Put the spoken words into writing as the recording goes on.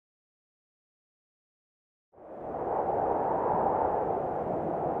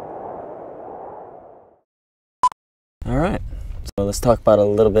let's talk about a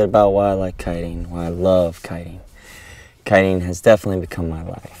little bit about why I like kiting, why I love kiting. Kiting has definitely become my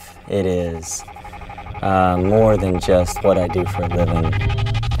life. It is more than just what I do for a living.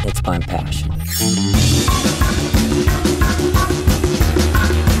 It's my passion.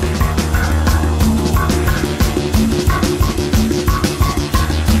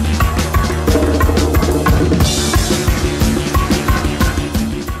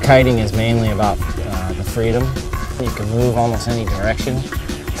 Kiting is mainly about the freedom. You can move almost any direction,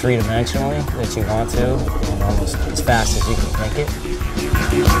 three-dimensionally that you want to, and almost as fast as you can make it.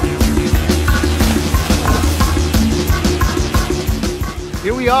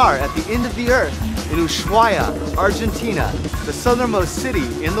 Here we are at the end of the earth in Ushuaia, Argentina, the southernmost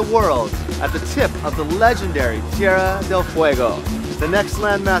city in the world, at the tip of the legendary Tierra del Fuego. The next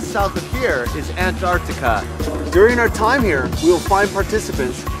landmass south of here is Antarctica. During our time here, we will find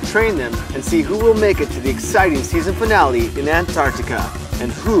participants, train them, and see who will make it to the exciting season finale in Antarctica,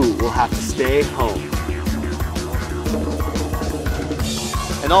 and who will have to stay home.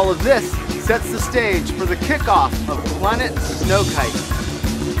 And all of this sets the stage for the kickoff of Planet SNOWKITE.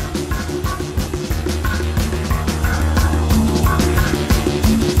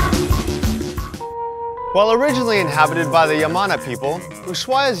 While originally inhabited by the Yamana people,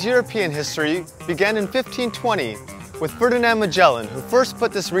 Ushuaia's European history began in 1520 with Ferdinand Magellan, who first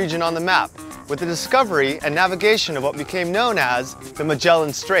put this region on the map with the discovery and navigation of what became known as the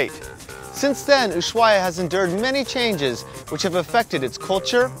Magellan Strait. Since then, Ushuaia has endured many changes which have affected its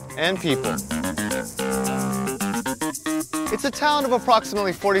culture and people. It's a town of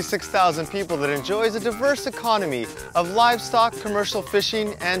approximately 46,000 people that enjoys a diverse economy of livestock, commercial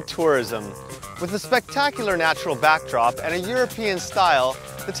fishing, and tourism. With a spectacular natural backdrop and a European style,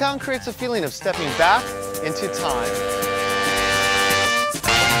 the town creates a feeling of stepping back into time.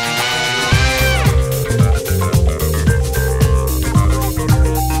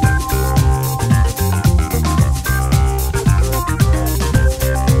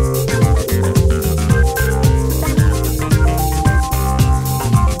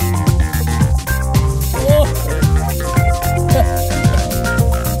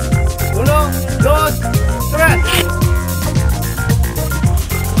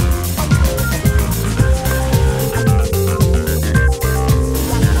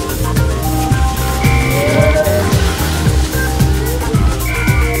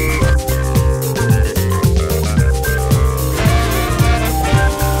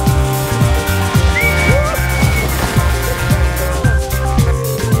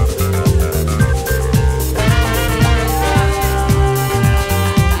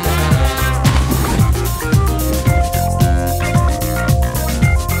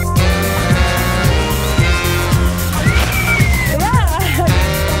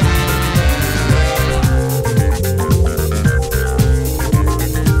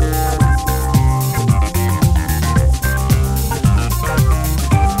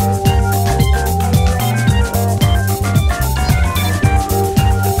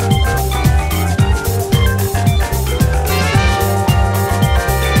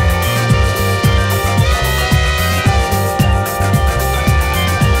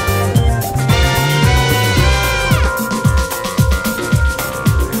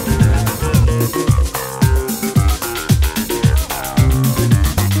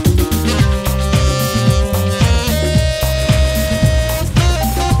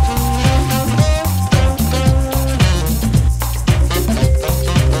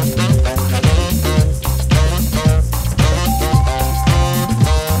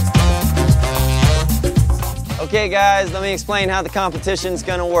 Okay guys, let me explain how the competition's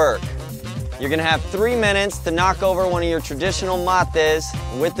gonna work. You're gonna have 3 minutes to knock over one of your traditional mates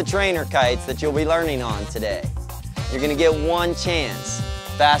with the trainer kites that you'll be learning on today. You're gonna get one chance.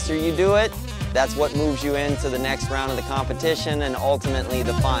 The faster you do it, that's what moves you into the next round of the competition and ultimately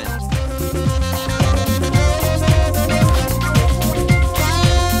the final.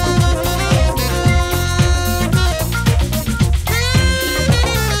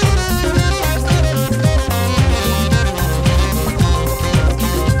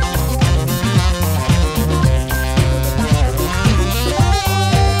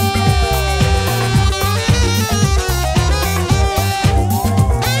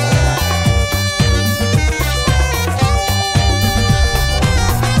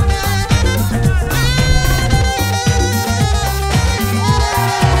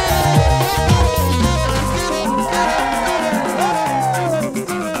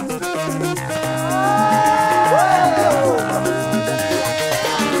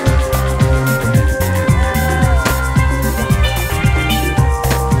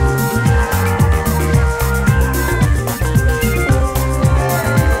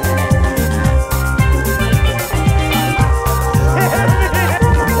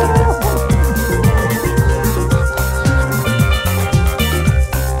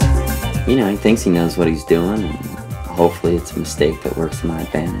 thinks he knows what he's doing, and hopefully it's a mistake that works to my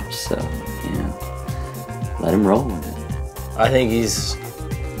advantage. So, you know, let him roll with it. I think he's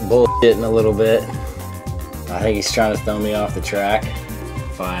bullshitting a little bit. I think he's trying to throw me off the track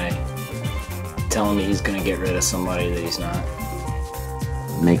by telling me he's going to get rid of somebody that he's not.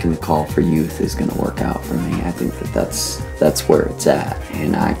 Making the call for youth is going to work out for me. I think that's where it's at.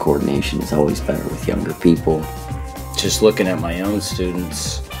 Hand-eye coordination is always better with younger people. Just looking at my own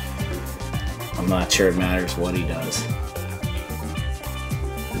students, I'm not sure it matters what he does.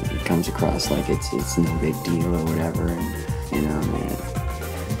 It comes across like it's no big deal or whatever, and you know, man,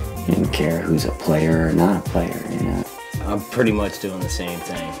 he doesn't care who's a player or not a player, you know. I'm pretty much doing the same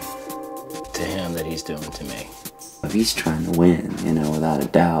thing to him that he's doing to me. If he's trying to win, you know, without a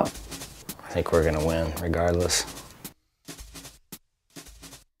doubt. I think we're gonna win regardless.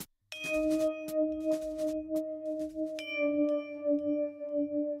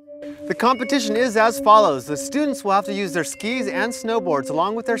 The competition is as follows. The students will have to use their skis and snowboards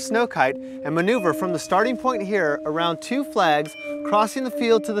along with their snow kite and maneuver from the starting point here around 2 flags, crossing the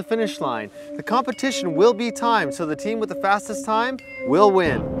field to the finish line. The competition will be timed, so the team with the fastest time will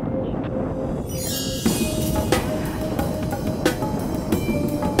win.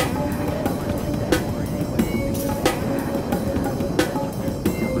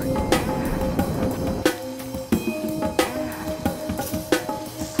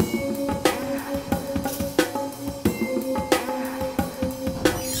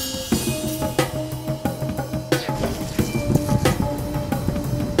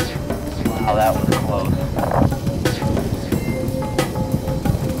 Wow, that was close.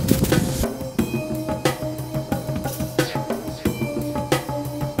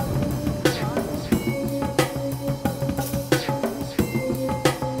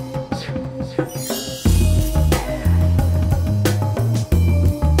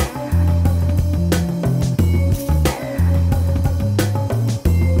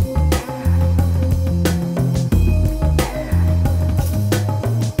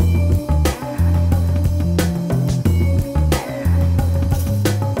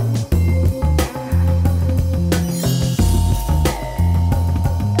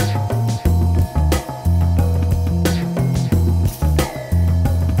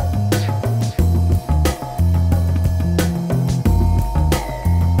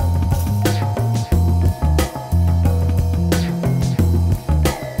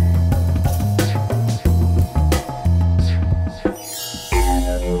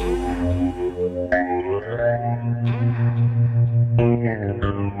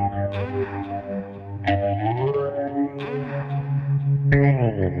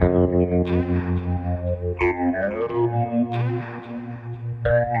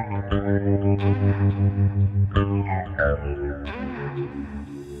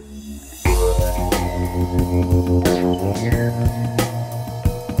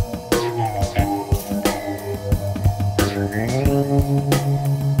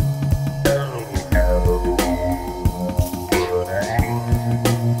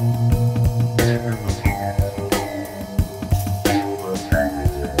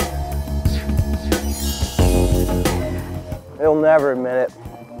 He'll never admit it,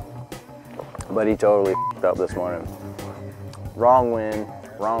 but he totally f***ed up this morning. Wrong wind,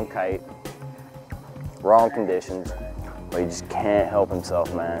 wrong kite, wrong conditions, but he just can't help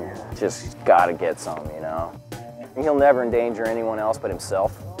himself, man. Just gotta get some, you know? He'll never endanger anyone else but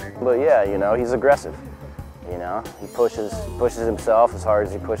himself. But yeah, you know, he's aggressive, you know? He pushes himself as hard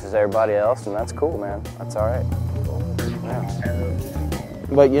as he pushes everybody else, and that's cool, man. That's all right. Yeah.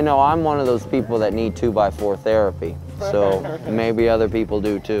 But you know, I'm one of those people that need 2x4 therapy, so maybe other people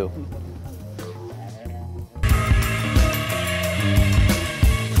do too.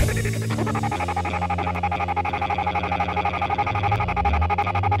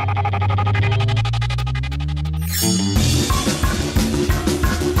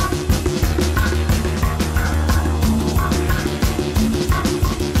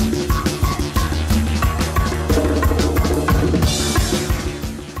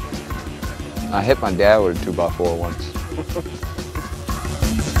 I hit my dad with a 2x4 once.